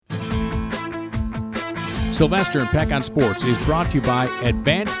Sylvester and Peck on Sports is brought to you by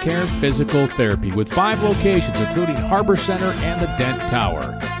Advanced Care Physical Therapy with 5 locations, including Harbor Center and the Dent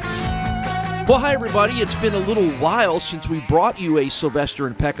Tower. Well, hi, everybody. It's been a little while since we brought you a Sylvester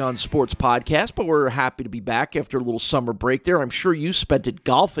and Peck on Sports podcast, but we're happy to be back after a little summer break there. I'm sure you spent it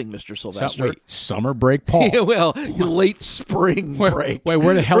golfing, Mr. Sylvester. Wait, summer break, Paul? Yeah, well, late spring break. Wait,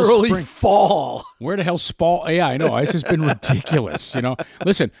 where the hell early spring? Fall. Where the hell fall? Yeah, I know. It's just been ridiculous.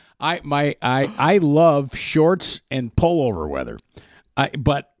 Listen, I love shorts and pullover weather,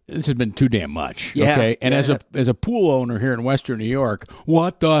 but this has been too damn much. Yeah, okay, and yeah. as a pool owner here in Western New York,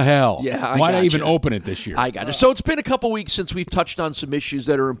 what the hell? Yeah, why did I even open it this year? I got it. So it's been a couple weeks since we've touched on some issues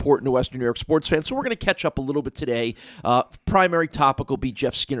that are important to Western New York sports fans. So we're going to catch up a little bit today. Primary topic will be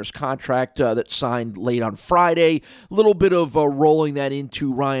Jeff Skinner's contract that signed late on Friday. A little bit of rolling that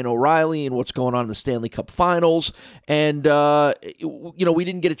into Ryan O'Reilly and what's going on in the Stanley Cup Finals. And we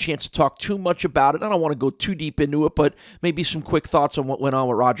didn't get a chance to talk too much about it. I don't want to go too deep into it, but maybe some quick thoughts on what went on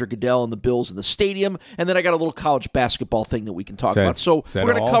with Roger Goodell and the Bills in the stadium, and then I got a little college basketball thing that we can talk about. So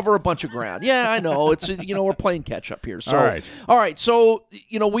we're going to cover a bunch of ground. Yeah, I know. It's we're playing catch up here. So all right. So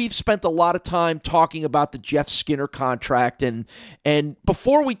we've spent a lot of time talking about the Jeff Skinner contract, and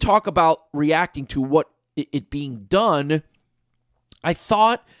before we talk about reacting to what it being done, I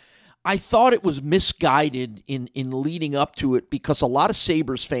thought it was misguided in leading up to it because a lot of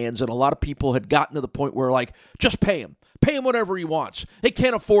Sabres fans and a lot of people had gotten to the point where, like, just pay him. Pay him whatever he wants. They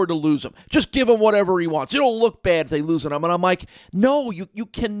can't afford to lose him. Just give him whatever he wants. It'll look bad if they lose him. And I'm like, no, you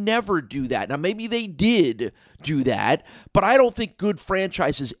can never do that. Now, maybe they did do that, but I don't think good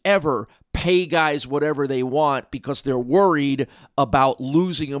franchises ever pay guys whatever they want because they're worried about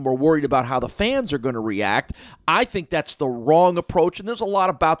losing them or worried about how the fans are going to react. I think that's the wrong approach, and there's a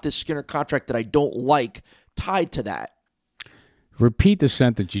lot about this Skinner contract that I don't like tied to that. Repeat the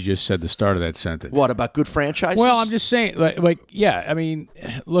sentence you just said, the start of that sentence. What, about good franchises? Well, I'm just saying, yeah, I mean,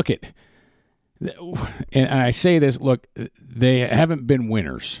 look and I say this, look, they haven't been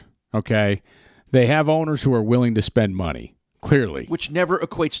winners, okay? They have owners who are willing to spend money, clearly. Which never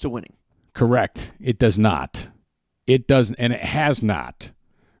equates to winning. Correct. It does not. It doesn't, and it has not,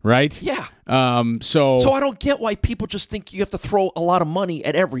 right? Yeah. So I don't get why people just think you have to throw a lot of money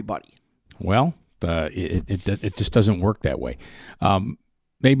at everybody. Well, it just doesn't work that way.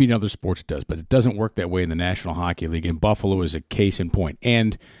 Maybe in other sports it does, but it doesn't work that way in the National Hockey League. And Buffalo is a case in point.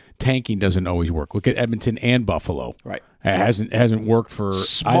 And tanking doesn't always work. Look at Edmonton and Buffalo. Right. It hasn't worked for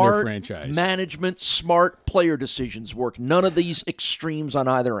either franchise. Smart management, smart player decisions work. None of these extremes on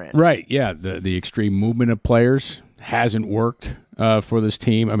either end. Right. Yeah. The extreme movement of players hasn't worked for this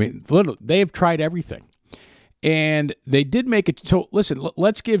team. I mean, they have tried everything. And they did make it. So, listen,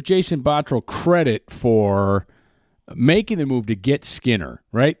 let's give Jason Botterill credit for making the move to get Skinner,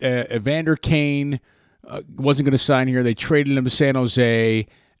 right? Evander Kane wasn't going to sign here. They traded him to San Jose.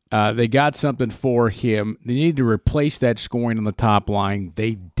 They got something for him. They needed to replace that scoring on the top line.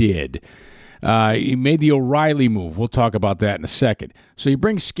 They did. He made the O'Reilly move. We'll talk about that in a second. So you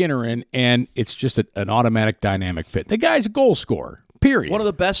bring Skinner in, and it's just an automatic dynamic fit. The guy's a goal scorer. Period. One of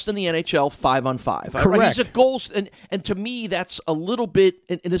the best in the NHL, 5-on-5. Correct. Right? He's a goal, and to me, that's a little bit.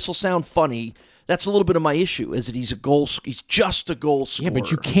 And this will sound funny. That's a little bit of my issue. Is that he's just a goal scorer. Yeah, but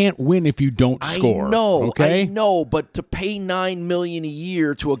you can't win if you don't score. I know. But to pay $9 million a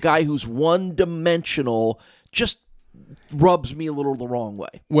year to a guy who's one-dimensional just rubs me a little the wrong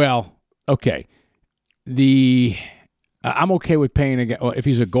way. Well, okay. I'm okay with paying if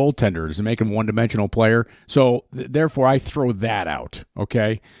he's a goaltender to make him a one-dimensional player. So therefore, I throw that out.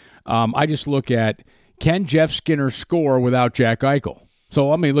 Okay, I just look at, can Jeff Skinner score without Jack Eichel? So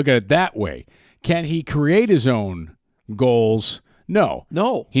let me look at it that way. Can he create his own goals? No.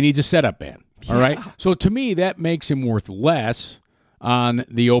 He needs a setup man. All right. So to me, that makes him worth less on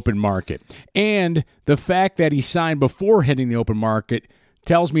the open market, and the fact that he signed before hitting the open market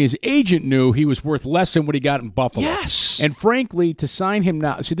tells me his agent knew he was worth less than what he got in Buffalo. Yes. And frankly, to sign him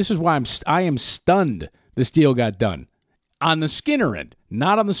now, see, this is why I am stunned this deal got done. On the Skinner end,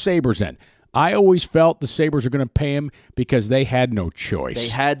 not on the Sabres end. I always felt the Sabres were going to pay him because they had no choice. They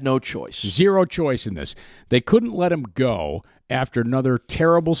had no choice. Zero choice in this. They couldn't let him go after another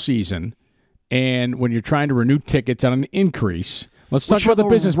terrible season, and when you're trying to renew tickets on an increase, let's talk about the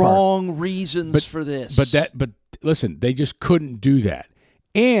business part. Wrong reasons for this. But listen, they just couldn't do that.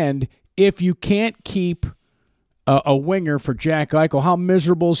 And if you can't keep a winger for Jack Eichel, how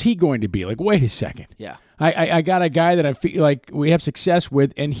miserable is he going to be? Like, wait a second. Yeah. I got a guy that I feel like we have success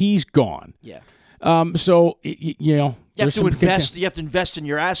with, and he's gone. Yeah. So, you know. You have to invest. You have to invest in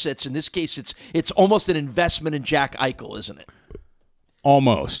your assets. In this case, it's almost an investment in Jack Eichel, isn't it?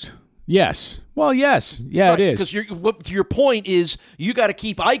 Almost. Yes. Well, yes. Yeah, it is. Because your point is you got to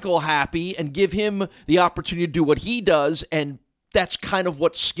keep Eichel happy and give him the opportunity to do what he does, and that's kind of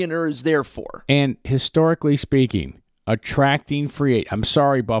what Skinner is there for. And historically speaking, attracting free agents. I'm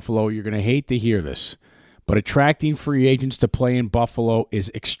sorry, Buffalo, you're going to hate to hear this, but attracting free agents to play in Buffalo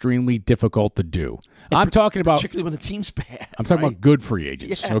is extremely difficult to do. I'm talking about particularly when the team's bad. I'm talking about good free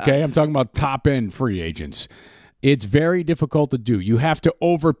agents. Yeah. Okay, I'm talking about top end free agents. It's very difficult to do. You have to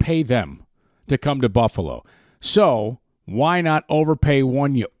overpay them to come to Buffalo. So why not overpay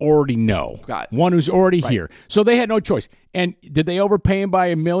one you already know? One who's already here. So they had no choice. And did they overpay him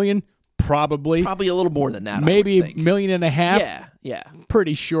by $1 million? Probably. Probably a little more than that. Maybe $1.5 million. Yeah.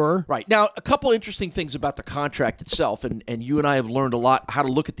 Pretty sure. Right. Now, a couple interesting things about the contract itself, and you and I have learned a lot how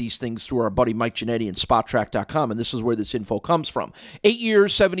to look at these things through our buddy Mike Giannetti and SpotTrack.com, and this is where this info comes from. 8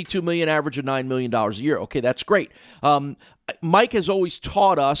 years, $72 million, average of $9 million a year. Okay, that's great. Mike has always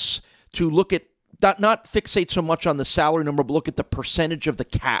taught us to look at not fixate so much on the salary number, but look at the percentage of the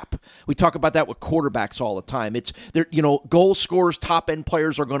cap. We talk about that with quarterbacks all the time. It's goal scorers, top end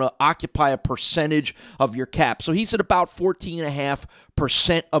players are going to occupy a percentage of your cap. So he's at about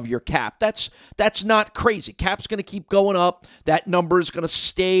 14.5% of your cap. That's not crazy. Cap's going to keep going up. That number is going to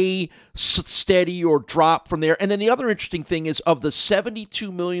stay steady or drop from there. And then the other interesting thing is of the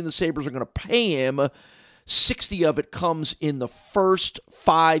 $72 million the Sabres are going to pay him, 60 of it comes in the first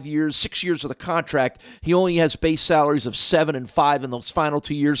 6 years of the contract. He only has base salaries of 7 and 5 in those final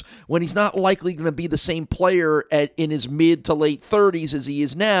 2 years when he's not likely going to be the same player in his mid to late 30s as he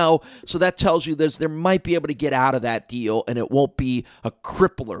is now. So that tells you there might be able to get out of that deal and it won't be a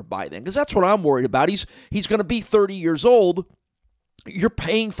crippler by then. Because that's what I'm worried about. He's going to be 30 years old. You're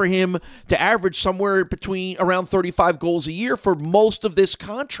paying for him to average somewhere between around 35 goals a year for most of this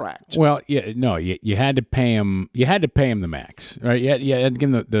contract. Well, you had to pay him. You had to pay him the max, right? You had to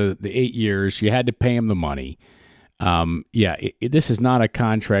give him the 8 years. You had to pay him the money. This is not a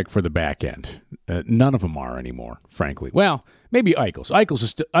contract for the back end. None of them are anymore, frankly. Well, maybe Eichel's.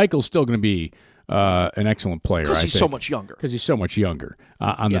 Eichel's still going to be an excellent player. Because he's so much younger. Because he's so much younger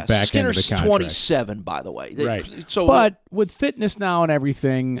on the back Skinner's end of the contract. 27, by the way. Right. But with fitness now and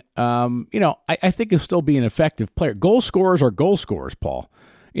everything, I think he'll still be an effective player. Goal scorers are goal scorers, Paul.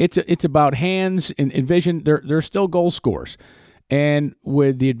 It's about hands and vision. They're still goal scorers. And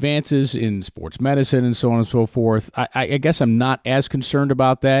with the advances in sports medicine and so on and so forth, I guess I'm not as concerned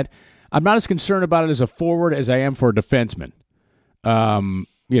about that. I'm not as concerned about it as a forward as I am for a defenseman.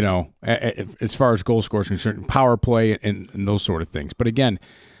 As far as goal scorers concerned, power play and those sort of things. But again,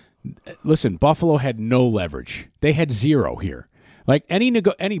 listen, Buffalo had no leverage. They had zero here. Like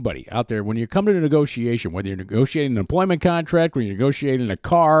anybody out there, when you come to a negotiation, whether you're negotiating an employment contract or you're negotiating a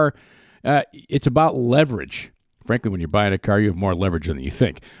car, it's about leverage. Frankly, when you're buying a car, you have more leverage than you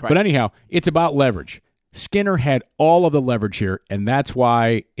think. Right. But anyhow, it's about leverage. Skinner had all of the leverage here, and that's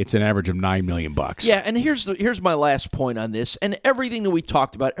why it's an average of $9 million. Yeah, and here's my last point on this, and everything that we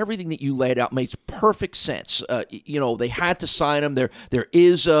talked about, everything that you laid out makes perfect sense. They had to sign him. There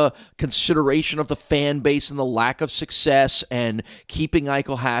is a consideration of the fan base and the lack of success and keeping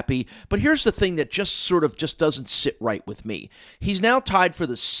Eichel happy. But here's the thing that just doesn't sit right with me. He's now tied for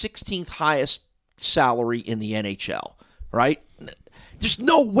the 16th highest salary in the NHL, right? There's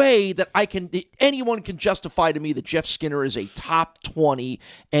no way that anyone can justify to me that Jeff Skinner is a top 20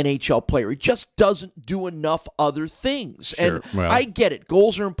 NHL player. He just doesn't do enough other things. Sure. And I get it.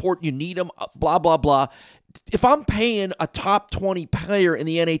 Goals are important. You need them, blah, blah, blah. If I'm paying a top 20 player in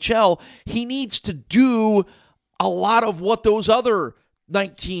the NHL, he needs to do a lot of what those other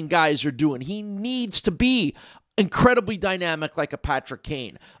 19 guys are doing. He needs to be incredibly dynamic like a Patrick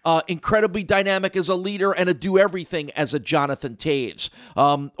Kane, incredibly dynamic as a leader and a do-everything as a Jonathan Toews,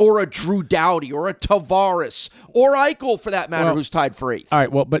 or a Drew Doughty, or a Tavares, or Eichel, for that matter, who's tied for 8th. All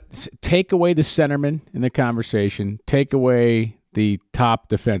right, well, but take away the centerman in the conversation, take away the top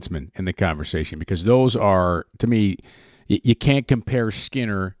defenseman in the conversation, because those are, to me, you can't compare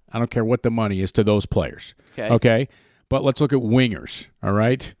Skinner, I don't care what the money is, to those players. Okay? But let's look at wingers, all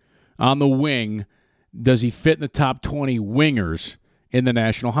right? On the wing, does he fit in the top 20 wingers in the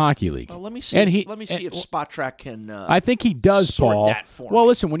National Hockey League? Well, let me see. If SpotTrack can. I think he does, Paul. That for well, me.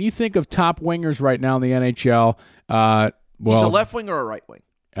 Listen. When you think of top wingers right now in the NHL, he's a left wing or a right wing?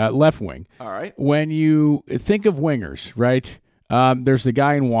 Left wing. All right. When you think of wingers, right? There's the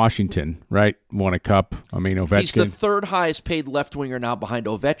guy in Washington, right? Won a cup. I mean, Ovechkin. He's the third highest paid left winger now, behind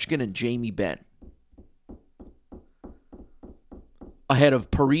Ovechkin and Jamie Benn. ahead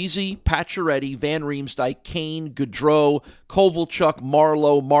of Parisi, Pacioretty, Van Riemsdyk, Kane, Gaudreau, Kovalchuk,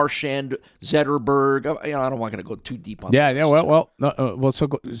 Marlowe, Marchand, Zetterberg. I don't want to go too deep on that. So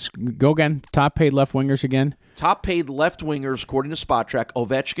go again. Top paid left wingers again. Top paid left wingers, according to SpotTrack,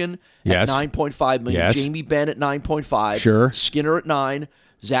 Ovechkin Yes. at $9.5 million, Yes. Jamie Benn at $9.5, Sure. Skinner at $9 million,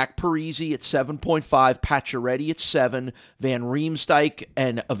 Zach Parise at $7.5 million, Pacioretty at $7 million, Van Riemsdyk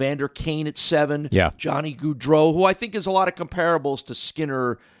and Evander Kane at $7 million, Yeah. Johnny Gaudreau, who I think is a lot of comparables to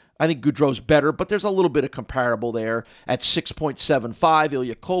Skinner. I think Gaudreau's better, but there's a little bit of comparable there at $6.75 million.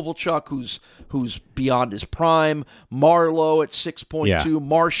 Ilya Kovalchuk, who's beyond his prime. Marlowe at $6.2 million. Yeah.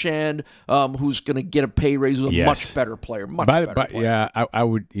 Marchand, who's going to get a pay raise, who's a Yes. much better player. Much better player. Yeah, I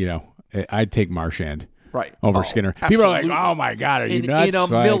would. I'd take Marchand Right. over Skinner. People are like, absolutely. "Oh my God, are you In nuts?" a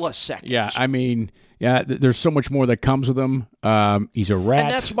Like, millisecond. Yeah, I mean, there's so much more that comes with him. He's a rat, And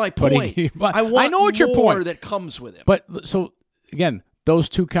that's my but point. but I want know what your more point. that comes with him. But so again, those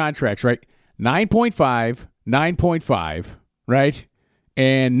two contracts, right? 9.5, 9.5, right,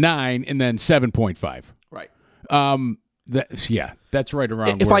 and 9, and then 7.5. Right. That's right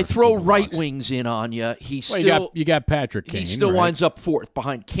around. If where I throw it right belongs. wings in on you, You got Patrick Kane. he still right? winds up fourth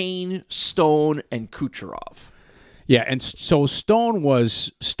behind Kane, Stone, and Kucherov. Yeah, and so Stone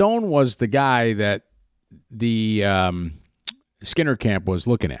was the guy that the Skinner camp was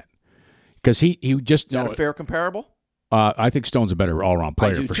looking at because he just Is that a fair comparable? I think Stone's a better all-around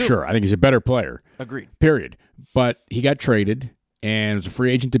player do for too. sure. I think he's a better player. Agreed. Period. But he got traded and was a free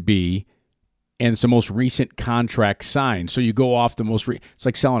agent to be, and it's the most recent contract signed. So you go off the most. It's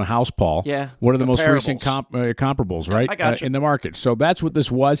like selling a house, Paul. Yeah, What are the most recent comparables. comparables, right? I got you. In the market. So that's what this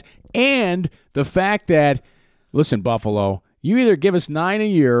was, and the fact that, listen, Buffalo, you either give us 9 a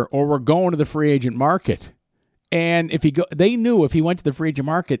year or we're going to the free agent market. And they knew if he went to the free agent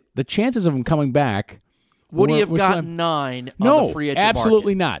market, the chances of him coming back. Would he have were gotten slim. 9 No, on the free agent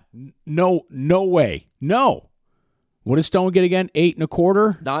absolutely market? not. No way. No. What does Stone get again?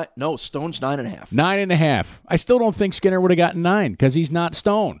 8.25? No, Stone's 9.5. 9.5. I still don't think Skinner would have gotten 9 because he's not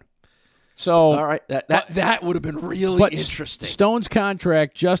Stone. So All right, that would have been really interesting. Stone's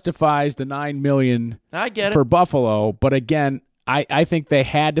contract justifies the $9 million I get for it. Buffalo, but again, I think they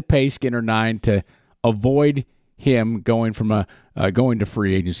had to pay Skinner 9 to avoid him going from going to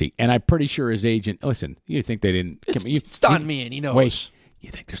free agency. And I'm pretty sure his agent. Listen, you think they didn't? It's Don Meehan. He knows. Wait, you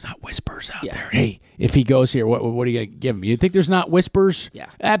think there's not whispers out there? Hey, if he goes here, what are you going to give him? You think there's not whispers? Yeah.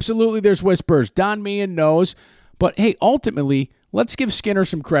 Absolutely there's whispers. Don Meehan knows. But, hey, ultimately, let's give Skinner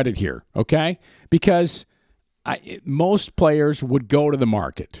some credit here, okay? Because most players would go to the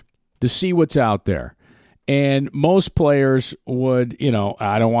market to see what's out there. And most players would,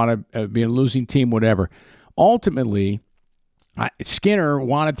 I don't want to be a losing team, whatever. Ultimately, Skinner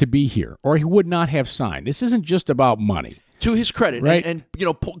wanted to be here, or he would not have signed. This isn't just about money. To his credit, Right. and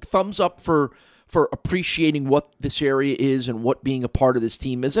thumbs up for appreciating what this area is and what being a part of this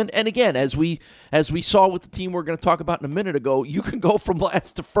team is. And again, as we saw with the team we're going to talk about in a minute ago, you can go from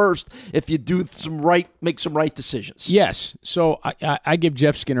last to first if you make some right decisions. Yes. So I give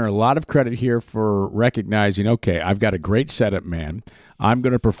Jeff Skinner a lot of credit here for recognizing, okay, I've got a great setup, man. I'm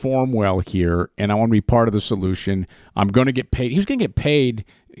going to perform well here, and I want to be part of the solution. I'm going to get paid. He was going to get paid,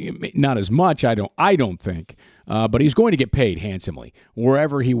 not as much, I don't think, but he's going to get paid handsomely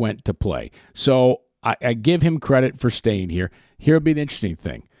wherever he went to play. So I give him credit for staying here. Here'll be the interesting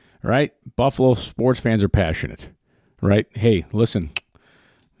thing, right? Buffalo sports fans are passionate, right? Hey, listen,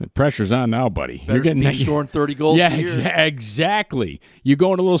 the pressure's on now, buddy. You're getting scoring 30 goals a year. Exactly. You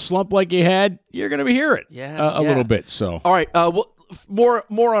go in a little slump like you had, you're going to hear it a little bit. So, all right. Well,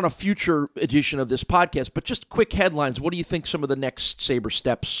 more on a future edition of this podcast, but just quick headlines. What do you think some of the next Sabre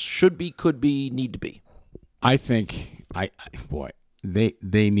steps should be, could be, need to be? I think,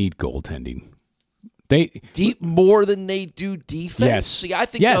 they need goaltending. Deep more than they do defense. Yes. See, I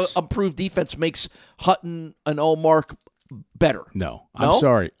think Yes. improved defense makes Hutton and Ullmark better. No, I'm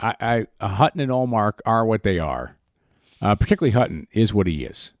sorry. Hutton and Ullmark are what they are. Particularly Hutton is what he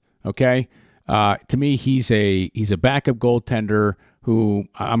is. Okay. To me, he's a backup goaltender who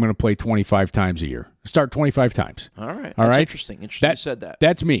I'm going to play 25 times a year. Start 25 times. All right. All That's right. interesting. You said that.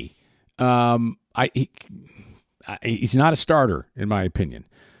 That's me. He's not a starter, in my opinion.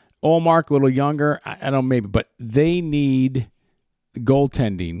 Ullmark, a little younger. I don't know, maybe, but they need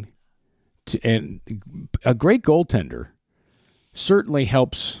goaltending. And a great goaltender certainly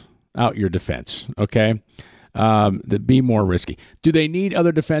helps out your defense, okay? Be more risky. Do they need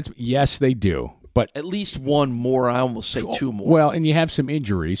other defense? Yes, they do. But at least one more. I almost say two more. Well, and you have some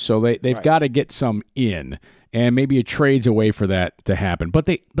injuries, so they've got to get some in, and maybe a trade's away for that to happen. But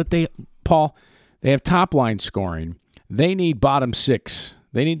they Paul, they have top line scoring. They need bottom six.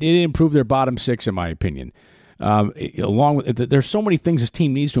 They need to improve their bottom six, in my opinion. Along with there's so many things this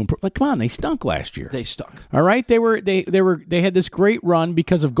team needs to improve. Like, come on, they stunk last year. They stunk. All right, they had this great run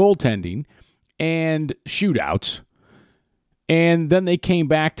because of goaltending and shootouts, and then they came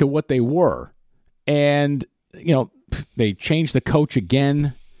back to what they were, and they changed the coach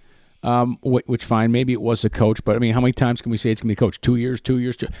again. Which fine, maybe it was the coach, but I mean, how many times can we say it's going to be the coach? 2 years.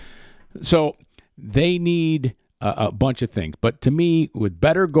 So they need a bunch of things. But to me, with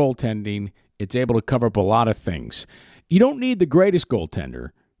better goaltending, it's able to cover up a lot of things. You don't need the greatest goaltender.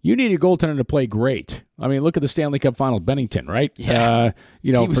 You need a goaltender to play great. I mean, look at the Stanley Cup Finals, Bennington, right? Yeah.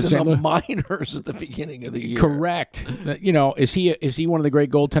 He was in the example, minors at the beginning of the year. Correct. Is he one of the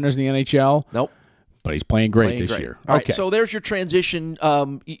great goaltenders in the NHL? Nope. But he's playing great this year. All right, so there's your transition.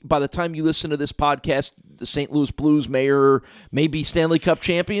 By the time you listen to this podcast, the St. Louis Blues may be Stanley Cup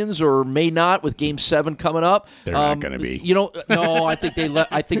champions or may not with Game 7 coming up. They're not going to be. No, I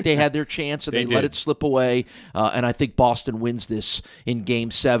think they had their chance and they let it slip away. And I think Boston wins this in Game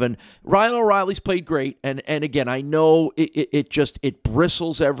 7. Ryan O'Reilly's played great, and again, I know it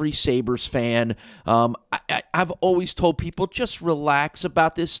bristles every Sabres fan. I've always told people just relax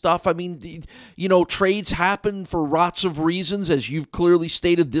about this stuff. I mean, trades happen for lots of reasons, as you've clearly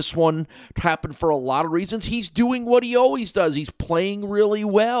stated. This one happened for a lot of reasons. He's doing what he always does. He's playing really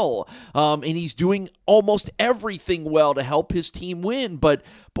well, and he's doing almost everything well to help his team win. But,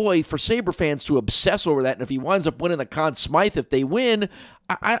 boy, for Sabre fans to obsess over that, and if he winds up winning the Conn Smythe if they win,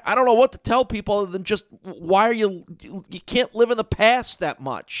 I don't know what to tell people other than just why you can't live in the past that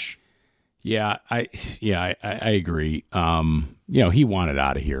much. Yeah, I agree. He wanted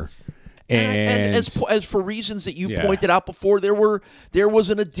out of here. And as for reasons that you pointed out before, there was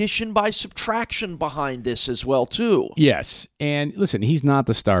an addition by subtraction behind this as well too. Yes, and listen, he's not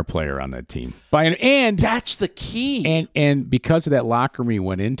the star player on that team, and that's the key. And because of that locker room he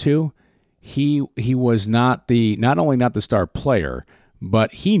went into, he was not only not the star player,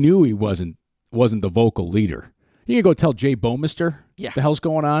 but he knew he wasn't the vocal leader. You can go tell Jay Bouwmeester the hell's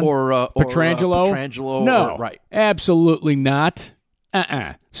going on, or Pietrangelo. No, right? Absolutely not.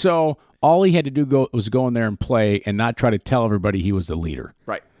 So all he had to do was go in there and play and not try to tell everybody he was the leader.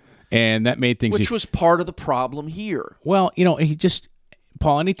 Right. And that made things... Which was part of the problem here. Well, he just...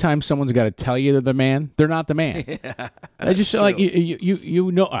 Paul, anytime someone's got to tell you they're the man, they're not the man. Yeah, I just like,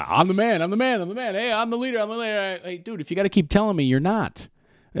 I'm the man. Hey, I'm the leader. Hey, dude, if you got to keep telling me, you're not.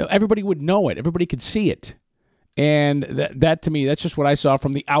 Everybody would know it. Everybody could see it. And that to me, that's just what I saw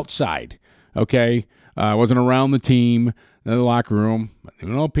from the outside. Okay? I wasn't around the team, in the locker room,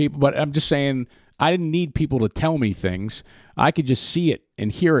 people, but I'm just saying I didn't need people to tell me things. I could just see it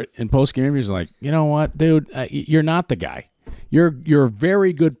and hear it in post-game interviews. Like, you know what, dude, you're not the guy. You're a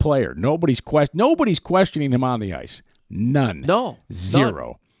very good player. Nobody's questioning him on the ice. None. No.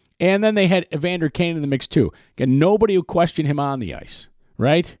 Zero. None. And then they had Evander Kane in the mix too. Again, nobody would question him on the ice,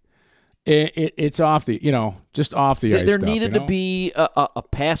 right? It's off the, just off the ice. There needed to be a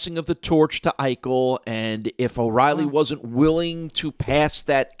passing of the torch to Eichel, and if O'Reilly wasn't willing to pass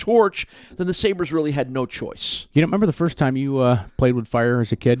that torch, then the Sabres really had no choice. Remember the first time you played with fire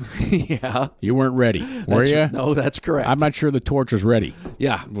as a kid? Yeah. You weren't ready, were you? No, that's correct. I'm not sure the torch was ready.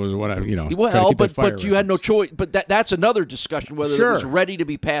 Yeah. Was what I, Well, but you had no choice. But that's another discussion, whether it was ready to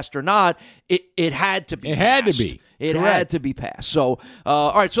be passed or not. It had to be. It had to be. It had to be passed. So,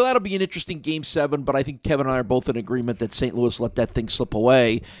 all right, so that'll be an interesting Game 7, but I think Kevin and I are both in agreement that St. Louis let that thing slip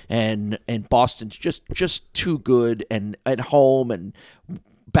away, and Boston's just too good and at home and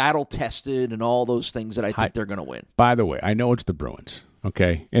battle-tested and all those things that I think they're going to win. By the way, I know it's the Bruins,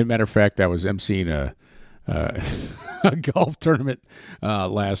 okay? As a matter of fact, I was emceeing a golf tournament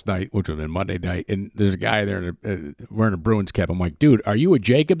last night, which would have been Monday night, and there's a guy there wearing a Bruins cap. I'm like, dude, are you a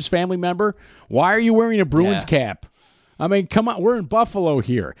Jacobs family member? Why are you wearing a Bruins cap? I mean, come on, we're in Buffalo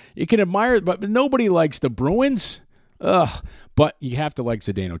here. You can admire it, but nobody likes the Bruins. Ugh. But you have to like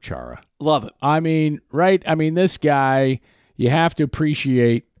Zdeno Chara. Love it. I mean, right? I mean, this guy, you have to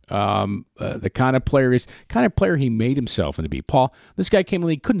appreciate the kind of player he made himself into be. Paul, this guy came in the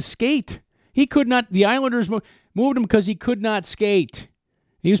league, couldn't skate. He could not. The Islanders moved him because he could not skate.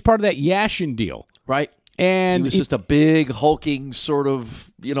 He was part of that Yashin deal. Right. And he was just a big, hulking sort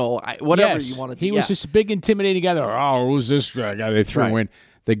of, whatever you want to do. He was just a big, intimidating guy. Who's this guy they threw in?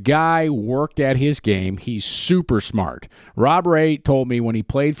 The guy worked at his game. He's super smart. Rob Ray told me when he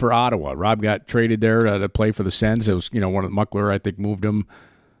played for Ottawa, Rob got traded there to play for the Sens. It was, one of the Muckler, I think, moved him.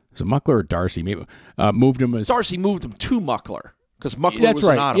 Was it Muckler or Darcy? Maybe moved him. Darcy moved him to Muckler. because Muckler That's was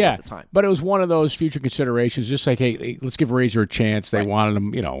right. on him Yeah. at the time. But it was one of those future considerations, just like, hey, let's give Razor a chance. They wanted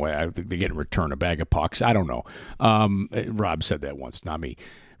him, I think they get in return a bag of pucks. I don't know. Rob said that once, not me.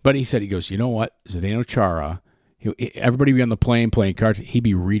 But he goes, you know what? Zdeno Chara, everybody be on the plane playing cards. He'd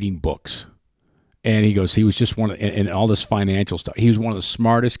be reading books. And he goes, he was just one of, and all this financial stuff. He was one of the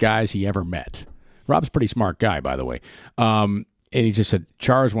smartest guys he ever met. Rob's a pretty smart guy, by the way. And he just said,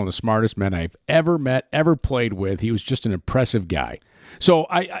 Chara's one of the smartest men I've ever met, ever played with. He was just an impressive guy. So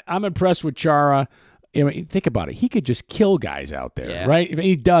I'm impressed with Chara. I mean, think about it. He could just kill guys out there, right? I mean,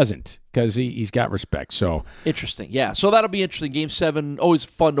 he doesn't because he's got respect. So interesting. Yeah. So that'll be interesting. Game 7, always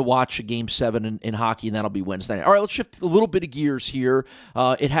fun to watch a Game 7 in hockey, and that'll be Wednesday night. All right, let's shift a little bit of gears here.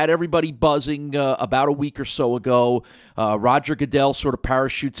 It had everybody buzzing about a week or so ago. Roger Goodell sort of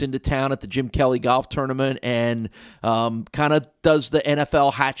parachutes into town at the Jim Kelly golf tournament and kind of does the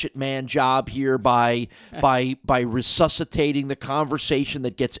NFL hatchet man job here by resuscitating the conversation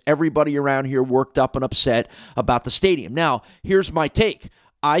that gets everybody around here worked up and upset about the stadium. Now, here's my take.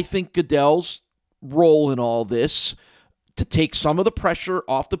 I think Goodell's role in all this to take some of the pressure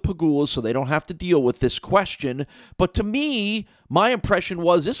off the Pegulas so they don't have to deal with this question. But to me, my impression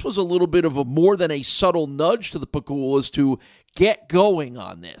was this was a little bit of a more than a subtle nudge to the Pegulas to get going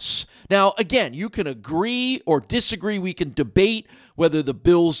on this. Now, again, you can agree or disagree. We can debate whether the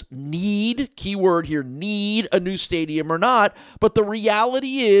Bills need, keyword here, need a new stadium or not. But the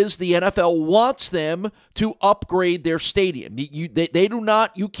reality is the NFL wants them to upgrade their stadium. They do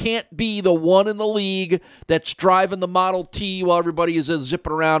not, you can't be the one in the league that's driving the Model T while everybody is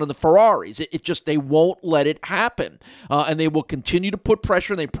zipping around in the Ferraris. It just, they won't let it happen. And they will continue to put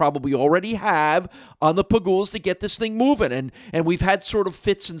pressure, and they probably already have, on the Pegulas to get this thing moving. And we've had sort of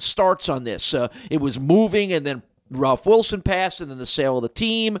fits and starts on this. It was moving, and then Ralph Wilson passed, and then the sale of the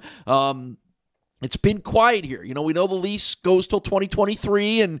team. It's been quiet here. We know the lease goes till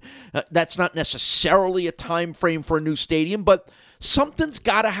 2023, and that's not necessarily a time frame for a new stadium, but something's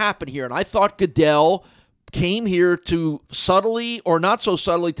got to happen here. And I thought Goodell came here to subtly or not so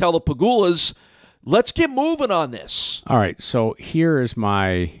subtly tell the Pegulas, let's get moving on this. All right, so here's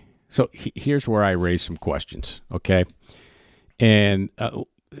where I raise some questions, okay? And the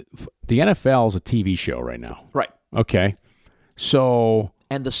NFL is a TV show right now. Right. Okay. So.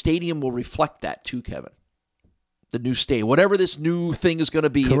 And the stadium will reflect that too, Kevin. The new stadium. Whatever this new thing is going to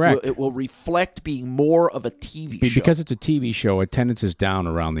be, it will reflect being more of a TV show. Because it's a TV show, attendance is down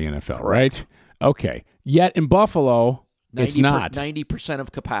around the NFL, right? Okay. Yet in Buffalo, it's not. 90%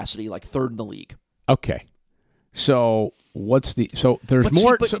 of capacity, like third in the league. Okay. So there's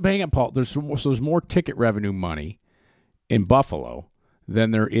more. Hang on, Paul. There's more ticket revenue money in Buffalo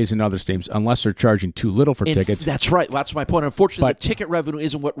than there is in other stadiums, unless they're charging too little for tickets. That's right. That's my point. Unfortunately, the ticket revenue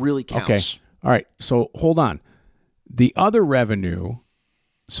isn't what really counts. Okay. All right. So hold on. The other revenue,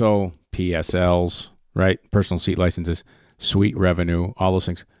 so PSLs, right? Personal seat licenses, suite revenue, all those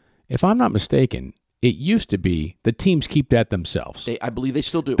things. If I'm not mistaken, it used to be the teams keep that themselves. I believe they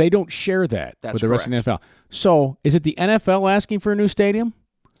still do. They don't share that with the rest of the NFL. So is it the NFL asking for a new stadium?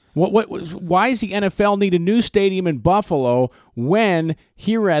 Why does the NFL need a new stadium in Buffalo when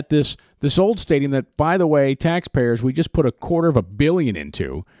here at this old stadium that, by the way, taxpayers, we just put $250 million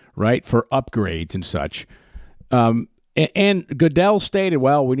into, right, for upgrades and such. And Goodell stated,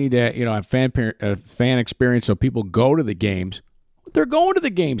 well, we need to have fan experience so people go to the games. They're going to the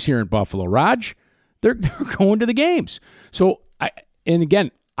games here in Buffalo, Raj. They're going to the games. So,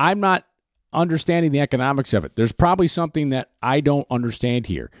 I'm not understanding the economics of it. There's probably something that I don't understand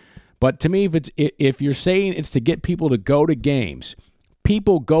here. But to me, if you're saying it's to get people to go to games,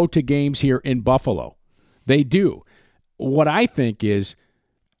 people go to games here in Buffalo. They do. What I think is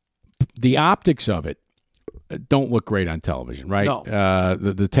the optics of it don't look great on television, right? No.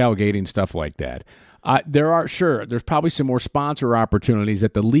 The tailgating, stuff like that. There's probably some more sponsor opportunities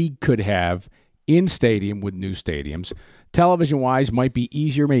that the league could have in stadium with new stadiums. Television-wise, might be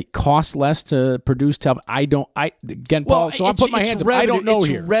easier, may cost less to produce television. Paul, so I'm putting my hands up. I don't know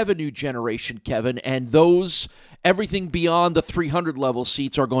here. It's revenue generation, Kevin, and everything beyond the 300 level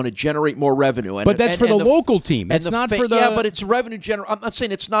seats are going to generate more revenue. But that's for the local team. That's not for the... Yeah, but it's revenue I'm not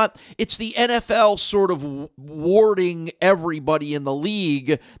saying it's not. It's the NFL sort of warding everybody in the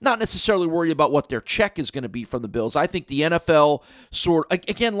league, not necessarily worried about what their check is going to be from the Bills. I think the NFL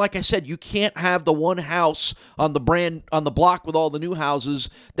again, like I said, you can't have the one house on the block with all the new houses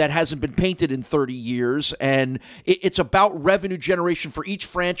that hasn't been painted in 30 years. And it's about revenue generation for each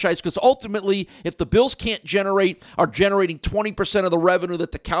franchise, because ultimately, if the Bills are generating 20% of the revenue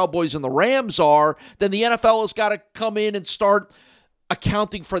that the Cowboys and the Rams are, then the NFL has got to come in and start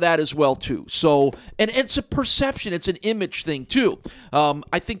accounting for that as well too. So, and it's a perception, it's an image thing too.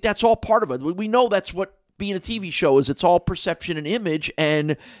 I think that's all part of it. We know that's what being a TV show is. It's all perception and image,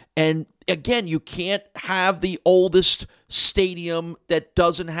 and again, you can't have the oldest stadium that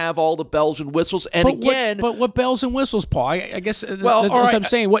doesn't have all the bells and whistles. And but what bells and whistles, Paul? I guess well, that's what I'm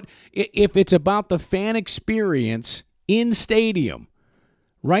saying. What if it's about the fan experience in stadium?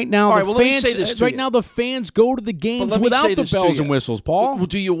 Right now, the fans go to the games without the bells and whistles, Paul. Well,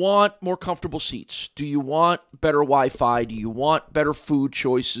 do you want more comfortable seats? Do you want better Wi-Fi? Do you want better food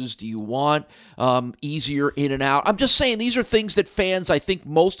choices? Do you want easier in and out? I'm just saying these are things that fans, I think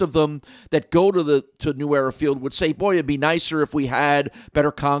most of them that go to New Era Field would say, boy, it'd be nicer if we had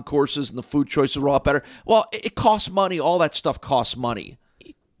better concourses and the food choices were all better. Well, it costs money. All that stuff costs money.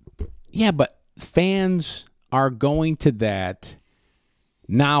 Yeah, but fans are going to that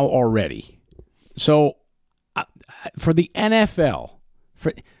now already. So for the NFL,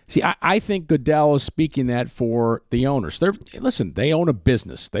 I think Goodell is speaking that for the owners. They own a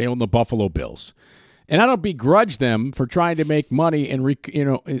business. They own the Buffalo Bills. And I don't begrudge them for trying to make money and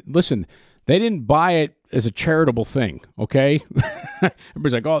listen, they didn't buy it as a charitable thing, okay?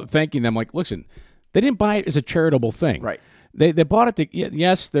 Everybody's like, "Oh, thanking them." Like, listen, they didn't buy it as a charitable thing. Right. They bought it to,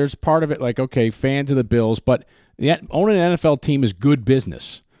 yes, there's part of it like, okay, fans of the Bills, but owning an NFL team is good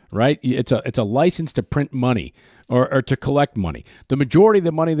business, right? It's a license to print money or to collect money. The majority of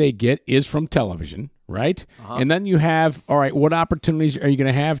the money they get is from television, right? Uh-huh. And then you have, all right, what opportunities are you going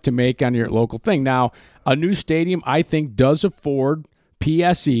to have to make on your local thing? Now, a new stadium, I think, does afford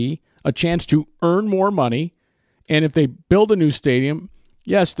PSE a chance to earn more money. And if they build a new stadium,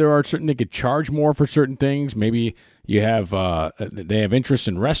 yes, there are certain, they could charge more for certain things. Maybe you have, they have interest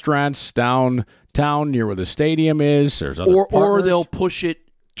in restaurants downtown near where the stadium is. There's other or they'll push it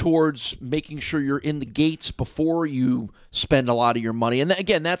towards making sure you're in the gates before you spend a lot of your money. And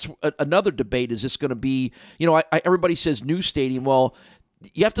again, that's another debate. Is this going to be, everybody says new stadium. Well,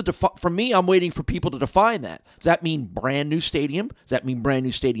 you have to define. For me, I'm waiting for people to define that. Does that mean brand new stadium? Does that mean brand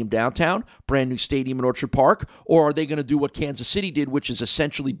new stadium downtown? Brand new stadium in Orchard Park? Or are they going to do what Kansas City did, which is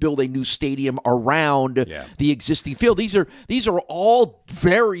essentially build a new stadium around the existing field? These are all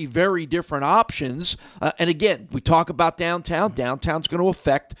very, very different options. And again, we talk about downtown. Downtown's going to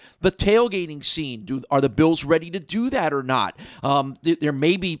affect the tailgating scene. Are the Bills ready to do that or not? There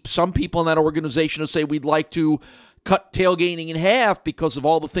may be some people in that organization who say we'd like to cut tailgating in half because of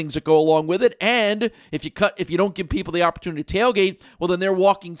all the things that go along with it. And if you don't give people the opportunity to tailgate, well, then they're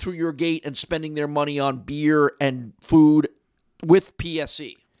walking through your gate and spending their money on beer and food with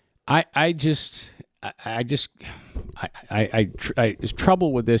PSE. I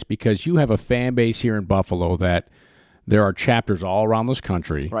trouble with this because you have a fan base here in Buffalo that there are chapters all around this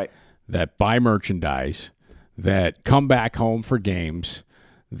country that buy merchandise, that come back home for games,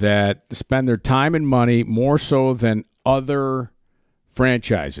 that spend their time and money more so than other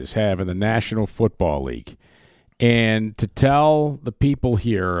franchises have in the National Football League. And to tell the people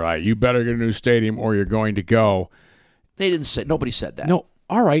here, you better get a new stadium or you're going to go. Nobody said that. No.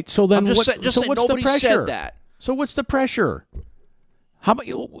 All right. So then what's the nobody pressure? Said that. So what's the pressure? How about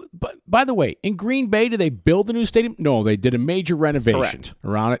you? But by the way, in Green Bay, did they build a new stadium? No, they did a major renovation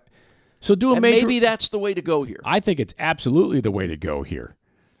around it. So maybe that's the way to go here. I think it's absolutely the way to go here.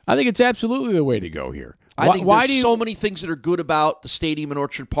 I think there's so many things that are good about the stadium in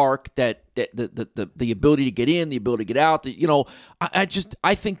Orchard Park that the ability to get in, the ability to get out.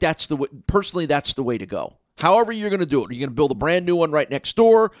 I think that's the way. Personally, that's the way to go. However you're going to do it. Are you going to build a brand new one right next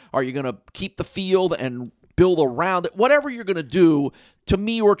door? Are you going to keep the field and build around it? Whatever you're going to do, to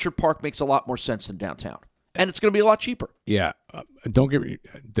me, Orchard Park makes a lot more sense than downtown. And it's going to be a lot cheaper. Yeah. Don't get me.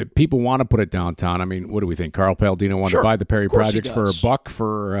 The people want to put it downtown. I mean, what do we think? Carl Paladino wanted to buy the Perry Projects for $1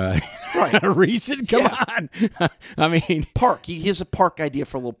 for a reason? Come on. I mean. Park. He has a park idea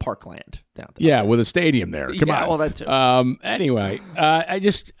for a little parkland downtown. Yeah, with a stadium there. Come on. Well, that too. Anyway, I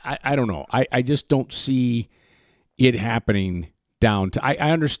don't know. I just don't see it happening downtown. I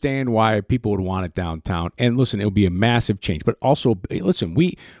understand why people would want it downtown. And listen, it would be a massive change. But also, listen,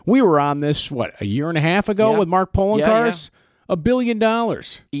 we were on this, a year and a half ago with Mark Poloncarz? $1 billion.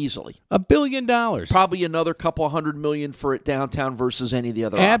 Easily. $1 billion. Probably another couple $100 million for it downtown versus any of the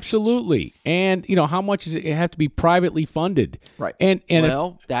other Absolutely. options. And, how much does it have to be privately funded? Right. And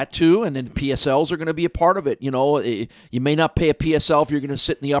that too. And then PSLs are going to be a part of it. You may not pay a PSL if you're going to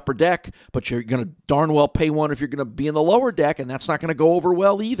sit in the upper deck, but you're going to darn well pay one if you're going to be in the lower deck, and that's not going to go over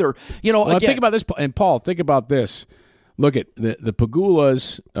well either. Again, think about this, and Paul, think about this. Look at the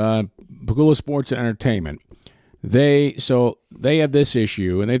Pegulas, Pegula Sports and Entertainment. They have this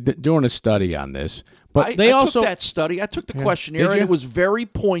issue, and they've been doing a study on this. But I also took that study. I took the questionnaire, Did and you? it was very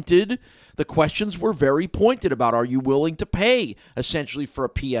pointed. The questions were very pointed about: are you willing to pay essentially for a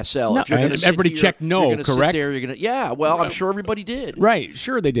PSL? No, if you're and gonna sit everybody here, checked no, you're gonna sit correct? there, you're gonna, yeah. Well, I'm sure everybody did. right,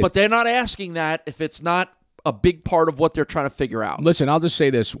 sure they did. But they're not asking that if it's not a big part of what they're trying to figure out. Listen, I'll just say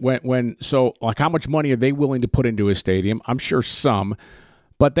this: like, how much money are they willing to put into a stadium? I'm sure some,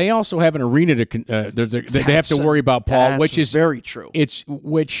 but they also have an arena to they have to worry about, Paul, That's which is very true.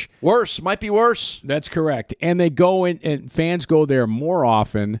 Worse, might be worse. That's correct. And they go in, and fans go there more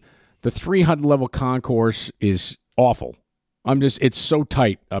often. The 300 level concourse is awful. It's so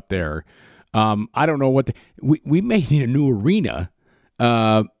tight up there. I don't know what we may need a new arena,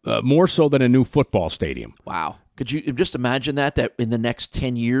 more so than a new football stadium. Wow. Could you just imagine that in the next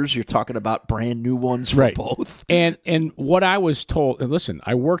 10 years, you're talking about brand new ones for both? And what I was told, and listen,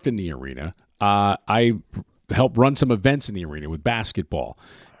 I worked in the arena. I helped run some events in the arena with basketball.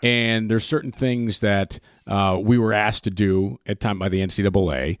 And there's certain things that we were asked to do at time by the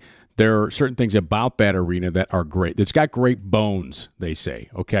NCAA. There are certain things about that arena that are great. It's got great bones, they say,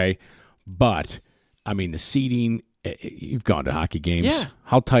 okay? But, I mean, the seating, you've gone to hockey games. Yeah.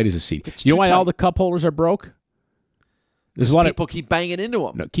 How tight is the seating? It's You know too why tight. all the cup holders are broke? There's a lot People keep banging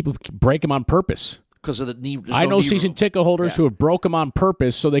into them people break them on purpose. because of the knee. I know season ticket holders who have broke them on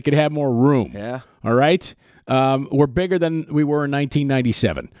purpose so they could have more room. Yeah. All right? We're bigger than we were in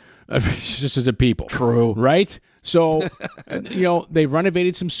 1997, just as a people. True. Right? So, they've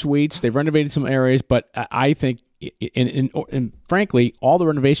renovated some suites, they've renovated some areas, but I think, and frankly, all the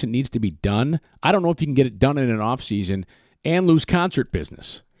renovation needs to be done. I don't know if you can get it done in an off season and lose concert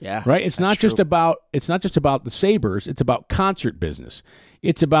business. Yeah, right. It's not just about the Sabres. It's about concert business.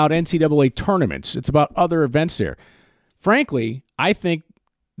 It's about NCAA tournaments. It's about other events there. Frankly, I think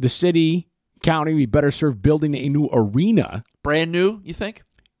the city, county, would be better served building a new arena. Brand new, you think?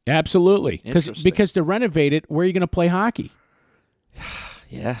 Absolutely, Interesting. because to renovate it, where are you going to play hockey?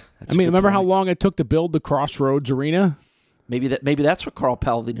 Yeah. That's I mean, remember how long it took to build the Crossroads Arena? Maybe that's what Carl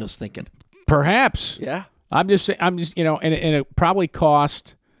Palladino's thinking. Perhaps. Yeah. I'm just and it probably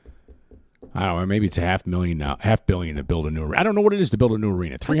cost, I don't know, maybe it's $500 million now, $500 million to build a new arena. I don't know what it is to build a new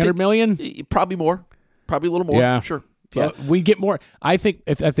arena. $300 million? Probably more. Probably a little more. Yeah. Sure. Yeah. We get more. I think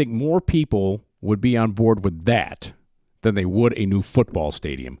more people would be on board with that than they would a new football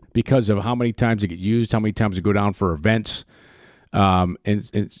stadium because of how many times it get used, how many times it go down for events. I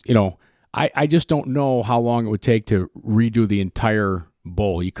just don't know how long it would take to redo the entire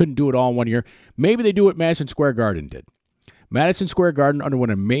bowl. You couldn't do it all in 1 year. Maybe they do what Madison Square Garden did. Madison Square Garden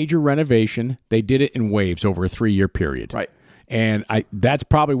underwent a major renovation. They did it in waves over a 3-year period. Right. And that's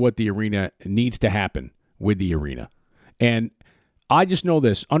probably what the arena needs to happen with the arena. And I just know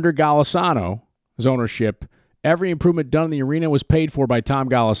this. Under Golisano's ownership, every improvement done in the arena was paid for by Tom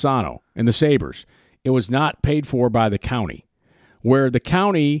Golisano and the Sabres. It was not paid for by the county, where the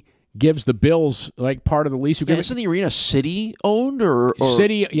county gives the Bills like part of the lease agreement. Isn't the arena city-owned or?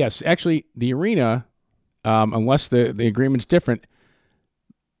 City, yes. Actually, the arena, unless the agreement's different,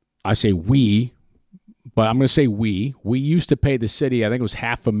 I say we, but I'm going to say we. We used to pay the city, I think it was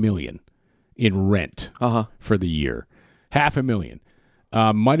 $500,000 in rent for the year.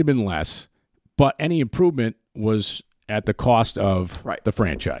 $500,000. Might have been less, but any improvement was at the cost of the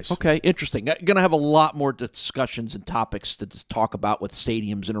franchise. Okay, interesting. Going to have a lot more discussions and topics to just talk about with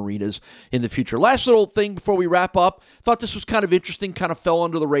stadiums and arenas in the future. Last little thing before we wrap up. Thought this was kind of interesting, kind of fell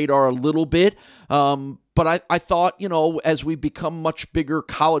under the radar a little bit. But I thought, as we become much bigger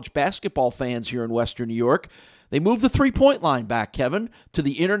college basketball fans here in Western New York, they moved the three-point line back, Kevin, to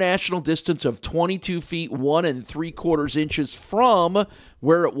the international distance of 22 feet 1 3/4 inches from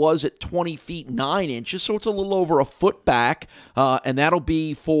where it was at 20 feet 9 inches. So it's a little over a foot back, and that'll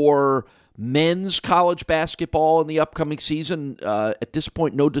be for men's college basketball in the upcoming season. At this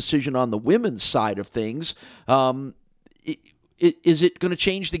point, no decision on the women's side of things. Is it going to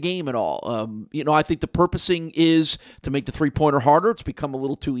change the game at all? I think the purposing is to make the three-pointer harder. It's become a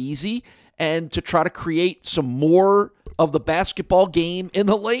little too easy. And to try to create some more of the basketball game in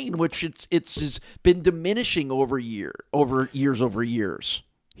the lane, which it's been diminishing over years.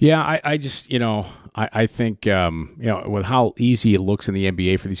 Yeah, I just, I think, with how easy it looks in the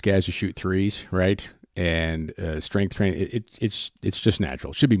NBA for these guys to shoot threes, right? And strength training, it's just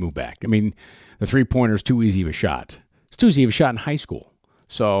natural. It should be moved back. I mean, the three-pointer is too easy of a shot. It's too easy of a shot in high school.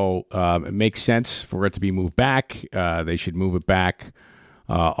 So it makes sense for it to be moved back. They should move it back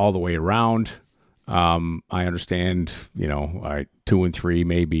all the way around. I understand, 2 and 3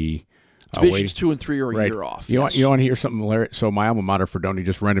 may be Divisions 2 and 3 are a Right. year off. You yes. want to hear something hilarious? So my alma mater, Fredonia,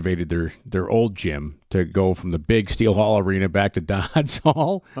 just renovated their old gym to go from the big Steel Hall Arena back to Dodds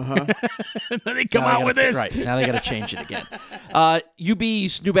Hall. And then they come out with this. Right. Now they got to change it again.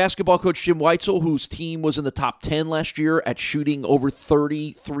 UB's new basketball coach, Jim Weitzel, whose team was in the top 10 last year at shooting over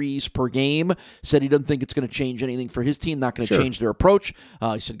 30 threes per game, said he doesn't think it's going to change anything for his team, not going to change their approach.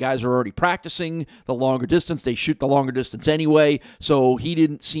 He said guys are already practicing the longer distance. They shoot the longer distance anyway, so he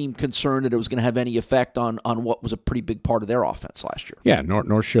didn't seem concerned that it was going to have any effect on what was a pretty big part of their offense last year. Yeah,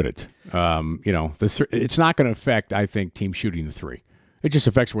 nor should it. It's not going to affect, I think, team shooting the three. It just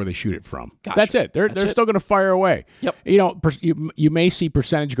affects where they shoot it from. Gotcha. That's it. They're still going to fire away. Yep. You may see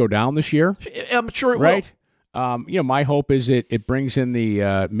percentage go down this year. I'm sure it right? My hope is it brings in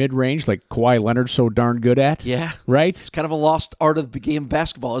the mid-range like Kawhi Leonard's so darn good at. Yeah. Right? It's kind of a lost art of the game of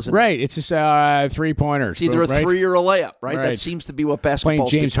basketball, isn't it? Right. It's just three-pointers. It's either a three or a layup, right? Right. That seems to be what basketball Playing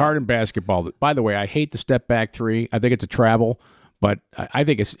is. James Harden basketball. By the way, I hate the step-back three. I think it's a travel, but I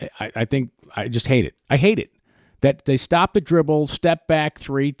just hate it. I hate it. That they stop the dribble, step-back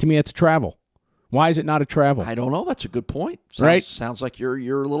three, to me that's a travel. Why is it not a travel? I don't know. That's a good point. Right? Sounds like you're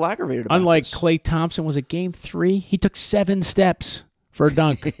a little aggravated about Unlike this. Klay Thompson, was it game 3? He took 7 steps for a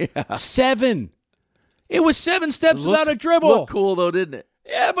dunk. 7. It was 7 steps without a dribble. Looked cool, though, didn't it?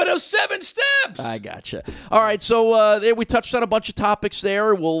 Yeah, but it was 7 steps. I gotcha. All right, so there we touched on a bunch of topics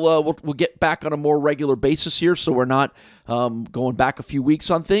there. We'll get back on a more regular basis here, so we're not going back a few weeks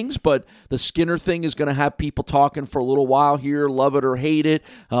on things. But the Skinner thing is going to have people talking for a little while here, love it or hate it,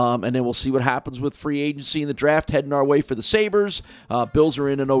 and then we'll see what happens with free agency and the draft heading our way for the Sabres. Bills are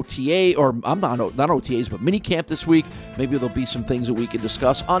in an OTA, or I'm not OTAs, but minicamp this week. Maybe there'll be some things that we can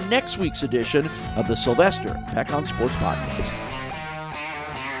discuss on next week's edition of the Sylvester Peck on Sports Podcast.